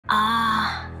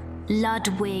Ah,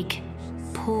 Ludwig.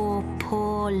 Poor,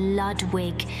 poor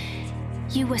Ludwig.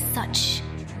 You were such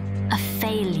a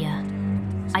failure.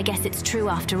 I guess it's true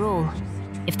after all.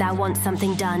 If thou wants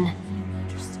something done,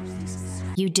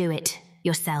 you do it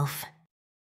yourself.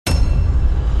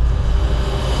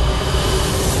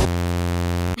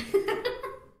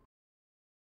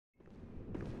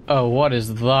 Oh, what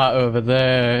is that over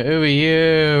there? Who are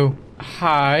you?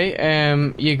 Hi,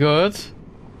 you good?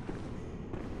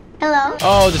 Hello?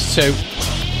 Oh, there's two.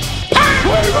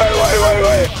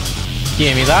 Wait.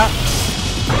 Give me that.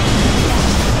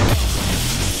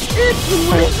 It's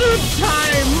wizard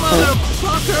time,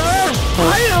 motherfucker!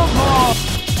 Fireball!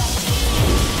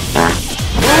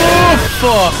 Oh,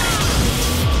 fuck!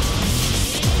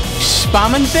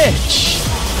 Spamming bitch!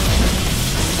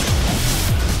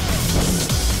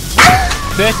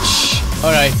 Bitch!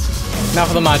 Alright, now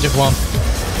for the magic one.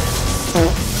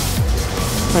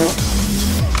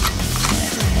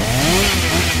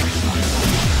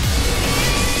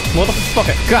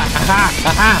 Motherfucker!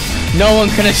 Aha! No one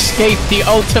can escape the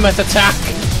ultimate attack!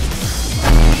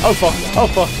 Oh fuck! Oh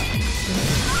fuck!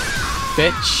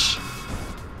 Bitch!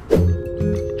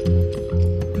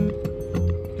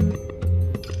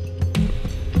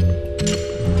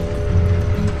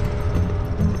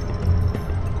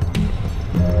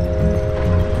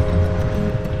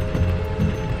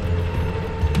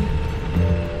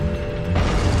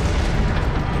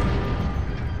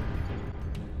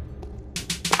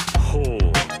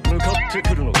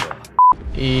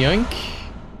 Yoink.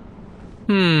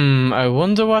 I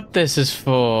wonder what this is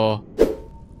for.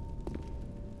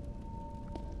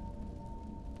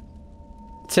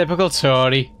 Typical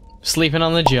Tory. Sleeping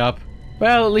on the job.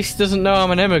 Well, at least he doesn't know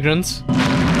I'm an immigrant.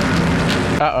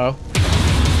 Uh-oh.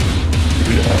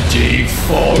 Bloody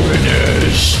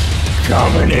foreigners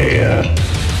coming here,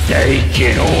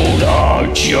 taking all our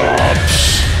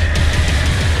jobs.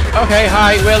 Okay,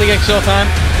 hi, wheelie jigsaw time.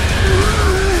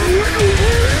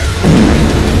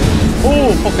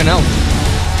 Oh, fucking hell.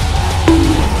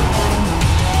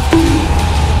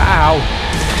 Ow.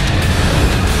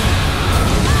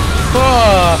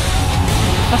 Oh,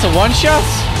 that's a one shot.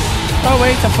 Oh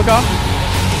wait, I forgot.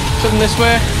 Something this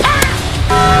way.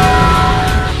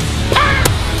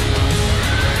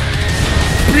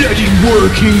 Bloody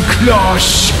working class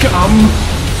scum.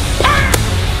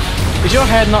 Is your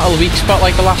head not a weak spot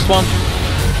like the last one?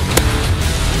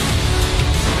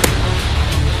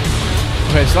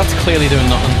 Okay, so that's clearly doing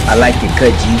nothing. I like it,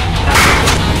 could you?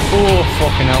 Oh,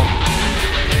 fucking hell.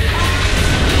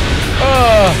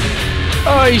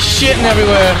 Oh, he's shitting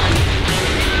everywhere.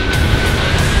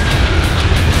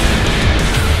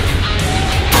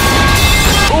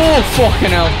 Oh,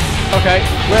 fucking hell. Okay,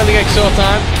 rarely get short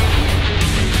time.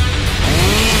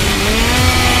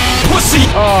 Pussy!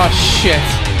 Oh, shit.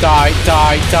 Die.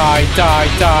 Die.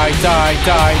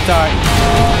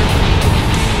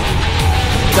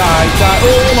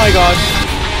 Oh my god.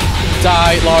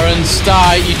 Die, Lawrence.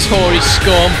 Die, you Tory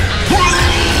scum.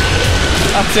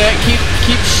 That's it.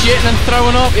 Keep shitting and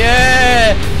throwing up.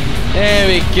 Yeah. There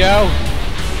we go.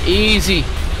 Easy.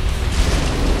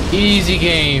 Easy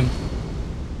game.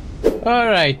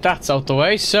 Alright, that's out the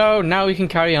way. So now we can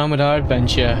carry on with our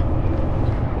adventure.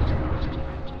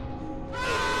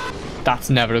 That's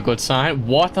never a good sign.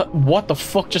 What the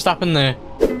fuck just happened there?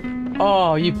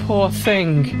 Oh, you poor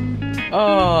thing.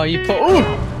 Oh, you poor... Ooh!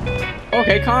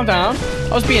 Okay, calm down.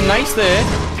 I was being nice there.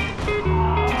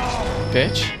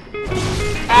 Bitch.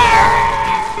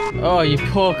 Oh, you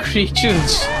poor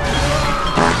creatures.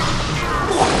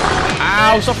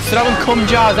 Ow, stop throwing cum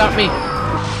jars at me.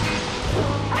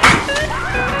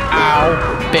 Ow,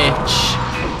 bitch.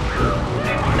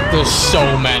 There's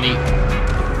so many.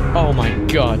 Oh my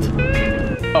god.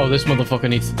 Oh, this motherfucker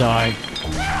needs to die.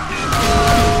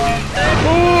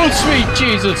 Oh, sweet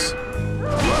Jesus.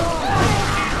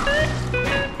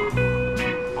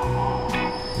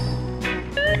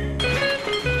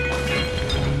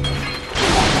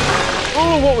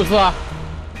 Oh, what was that?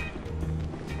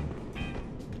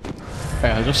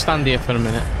 Okay, I'll just stand here for a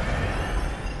minute.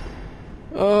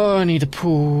 Oh, I need a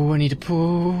poo, I need a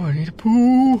poo, I need a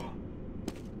poo.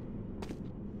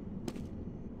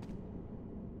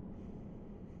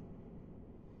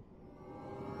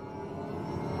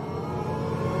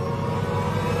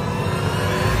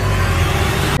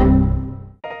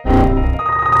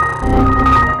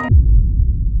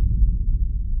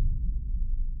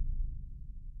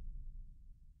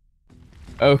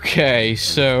 Okay,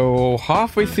 so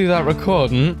halfway through that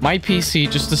recording, my PC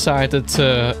just decided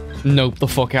to nope the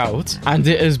fuck out, and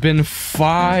it has been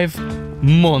 5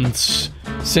 months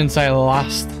since I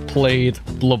last played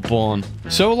Bloodborne.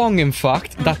 So long, in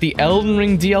fact, that the Elden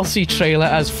Ring DLC trailer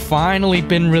has finally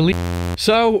been released.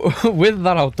 So, with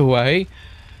that out the way,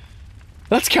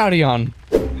 let's carry on.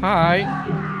 Hi.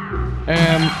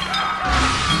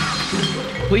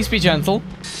 Please be gentle.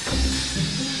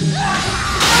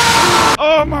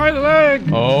 Oh, my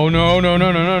leg! Oh, no, no,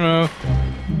 no, no, no, no.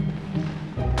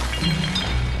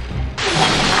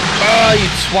 Oh, you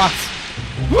twat.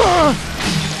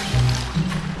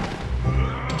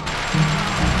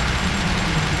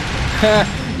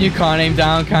 You can't aim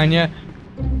down, can you?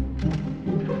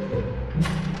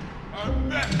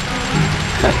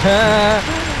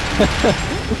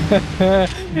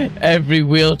 Every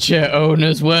wheelchair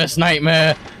owner's worst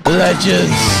nightmare.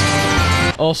 Legends.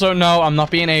 Also, no, I'm not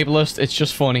being ableist. It's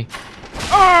just funny.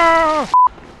 Ah!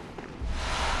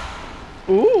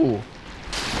 Ooh.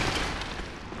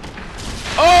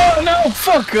 Oh, no,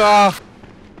 fuck off.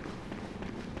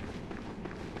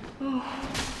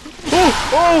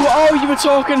 Oh, you were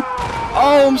talking.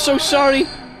 Oh, I'm so sorry.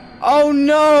 Oh,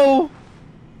 no.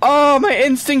 Oh, my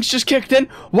instincts just kicked in.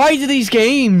 Why do these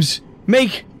games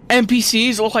make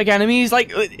NPCs look like enemies?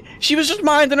 Like, she was just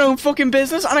minding her own fucking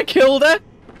business and I killed her.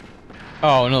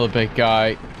 Oh, another big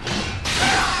guy.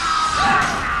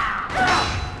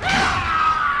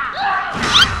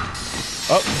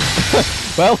 Oh,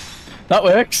 well, that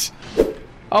works.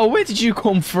 Oh, where did you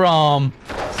come from?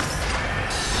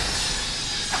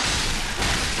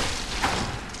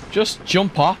 Just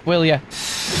jump off, will ya?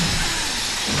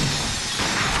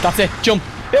 That's it, jump.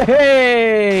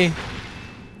 Hey!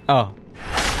 Oh.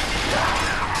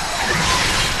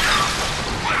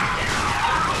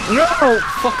 No!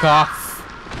 Fuck off.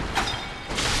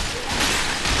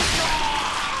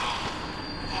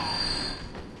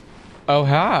 Oh,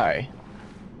 hi.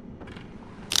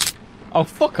 Oh,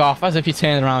 fuck off, as if you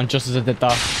turned around just as I did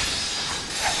that.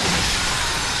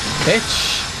 Bitch.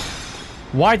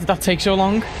 Why did that take so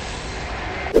long?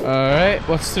 Alright,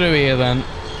 what's through here then?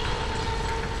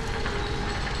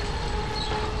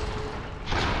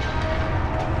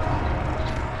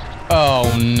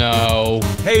 Oh no.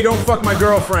 Hey, don't fuck my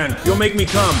girlfriend. You'll make me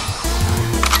come.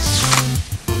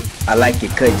 I like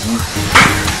it, cut G.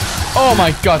 Oh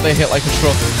my god, they hit like a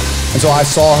truck. And so I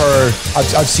saw her,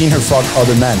 I've seen her fuck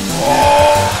other men.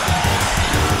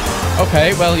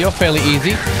 Okay, well, you're fairly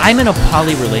easy. I'm in a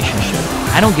poly relationship.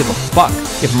 I don't give a fuck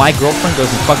if my girlfriend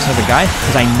goes and fucks another guy,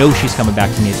 because I know she's coming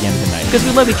back to me at the end of the night. Because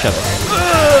we love each other.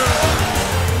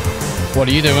 What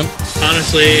are you doing?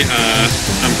 Honestly,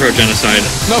 I'm pro-genocide.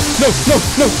 No, no, no,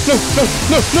 no, no, no, no,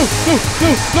 no, no,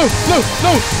 no, no,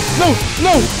 no, no, no,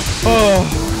 no. Oh.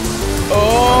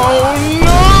 Oh,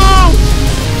 no!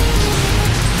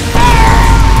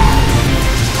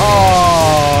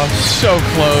 Oh, so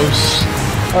close.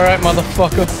 Alright,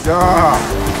 motherfucker. Ah,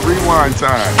 rewind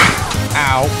time.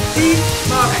 Ow. Keep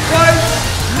my wife's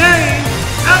name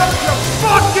out your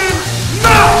fucking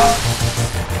mouth!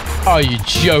 Are you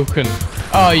joking?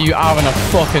 Are you having a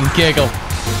fucking giggle?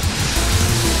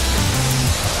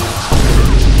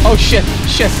 Oh shit,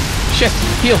 shit, shit.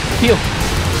 Heal, heal.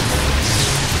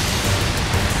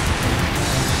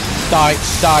 Die,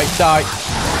 die, die.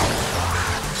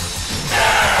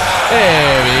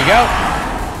 There we go.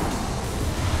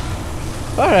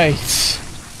 Alright.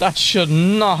 That should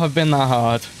not have been that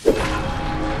hard.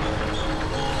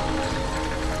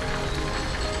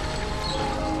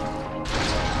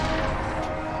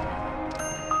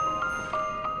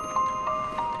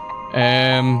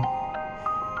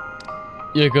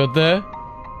 You good there?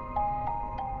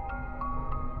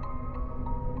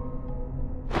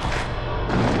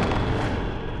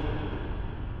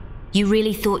 You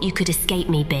really thought you could escape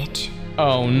me, bitch?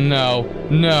 Oh no,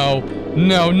 no,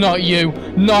 no, not you,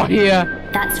 not here.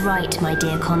 That's right, my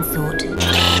dear consort.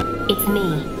 It's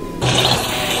me.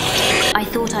 I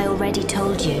thought I already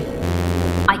told you.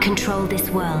 I control this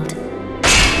world.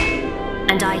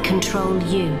 And I control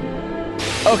you.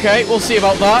 Okay, we'll see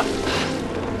about that.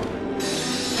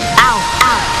 Ow,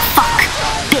 ow, fuck,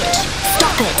 bitch,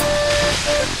 stop it.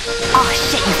 Oh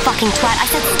shit, you fucking twat, I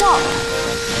said stop.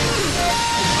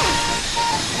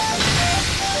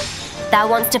 Thou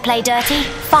wants to play dirty?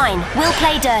 Fine, we'll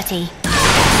play dirty.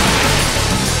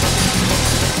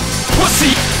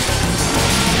 Pussy!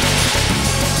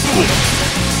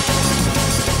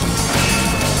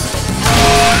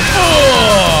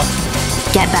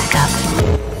 Get back up.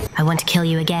 I want to kill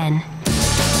you again.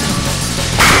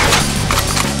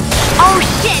 Oh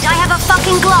shit, I have a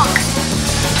fucking Glock!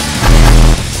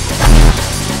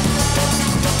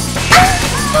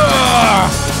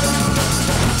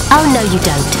 Oh no you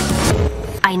don't.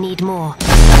 I need more.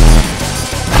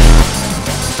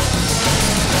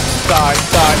 Die,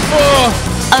 die. Oh!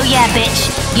 Oh yeah,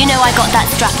 bitch. You know I got that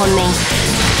strap on me.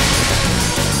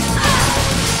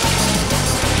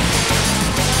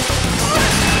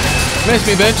 Miss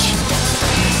me, bitch.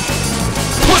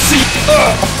 Pussy!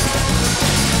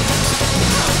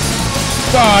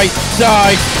 Die,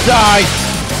 die, die.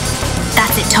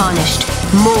 That's it, Tarnished.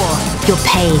 More. Your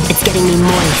pain. It's getting me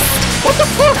moist. What the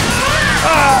fuck?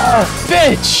 Ah,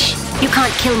 bitch! You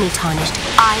can't kill me, Tarnished.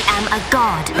 I am a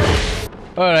god.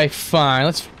 Alright, fine.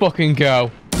 Let's fucking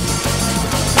go.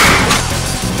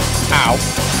 Ow.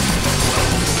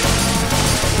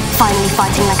 Finally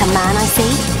fighting like a man, I see.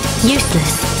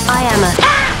 Useless. I am a...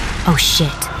 Oh,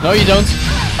 shit. No, you don't.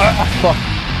 Fuck.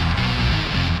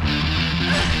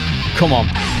 Come on.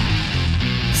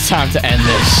 It's time to end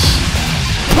this.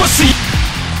 Pussy!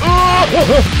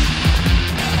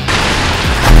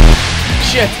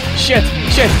 Shit, shit,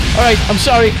 shit. Alright, I'm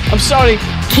sorry, I'm sorry.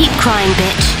 Keep crying,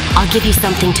 bitch. I'll give you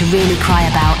something to really cry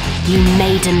about. You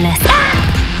maidenless...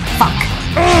 Fuck.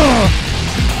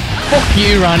 Fuck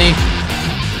you, Ranni.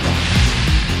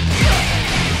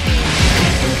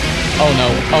 Oh no,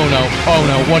 oh no, oh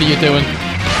no, what are you doing?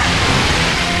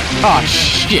 Oh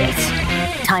shit.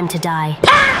 Time to die.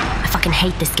 I fucking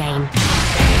hate this game.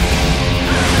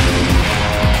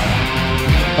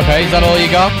 Okay, is that all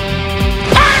you got?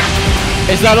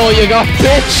 Is that all you got,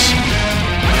 bitch?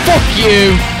 Fuck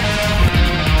you!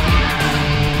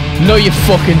 No, you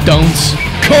fucking don't.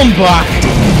 Come back!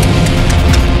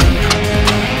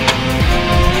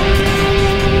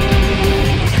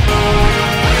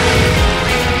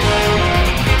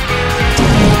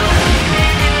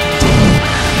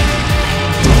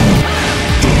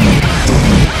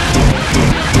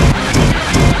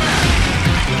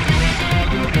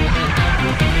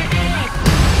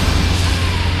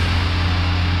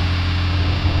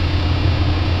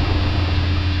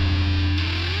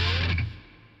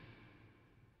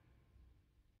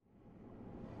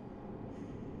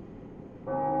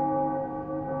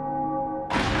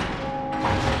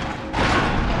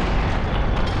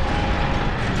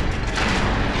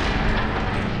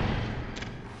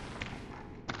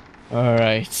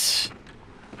 Alright.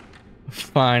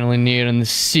 Finally nearing the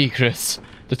secret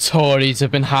the Tories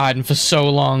have been hiding for so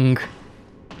long.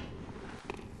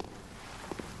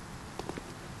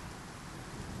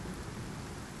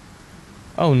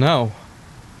 Oh no.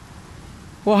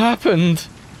 What happened?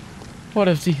 What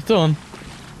have they done?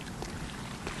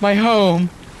 My home.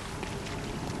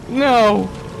 No!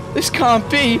 This can't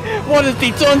be! What have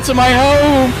they done to my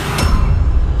home?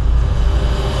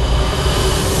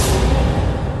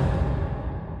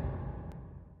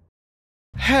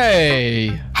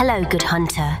 Hey! Hello, good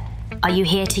hunter. Are you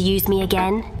here to use me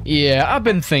again? Yeah, I've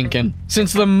been thinking.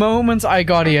 Since the moment I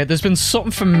got here, there's been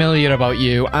something familiar about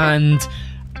you, and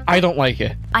I don't like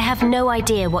it. I have no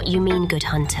idea what you mean, good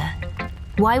hunter.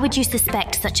 Why would you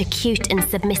suspect such a cute and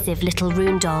submissive little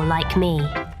rune doll like me?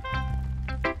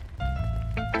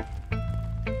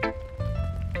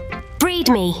 Breed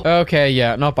me! Okay,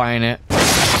 yeah, not buying it.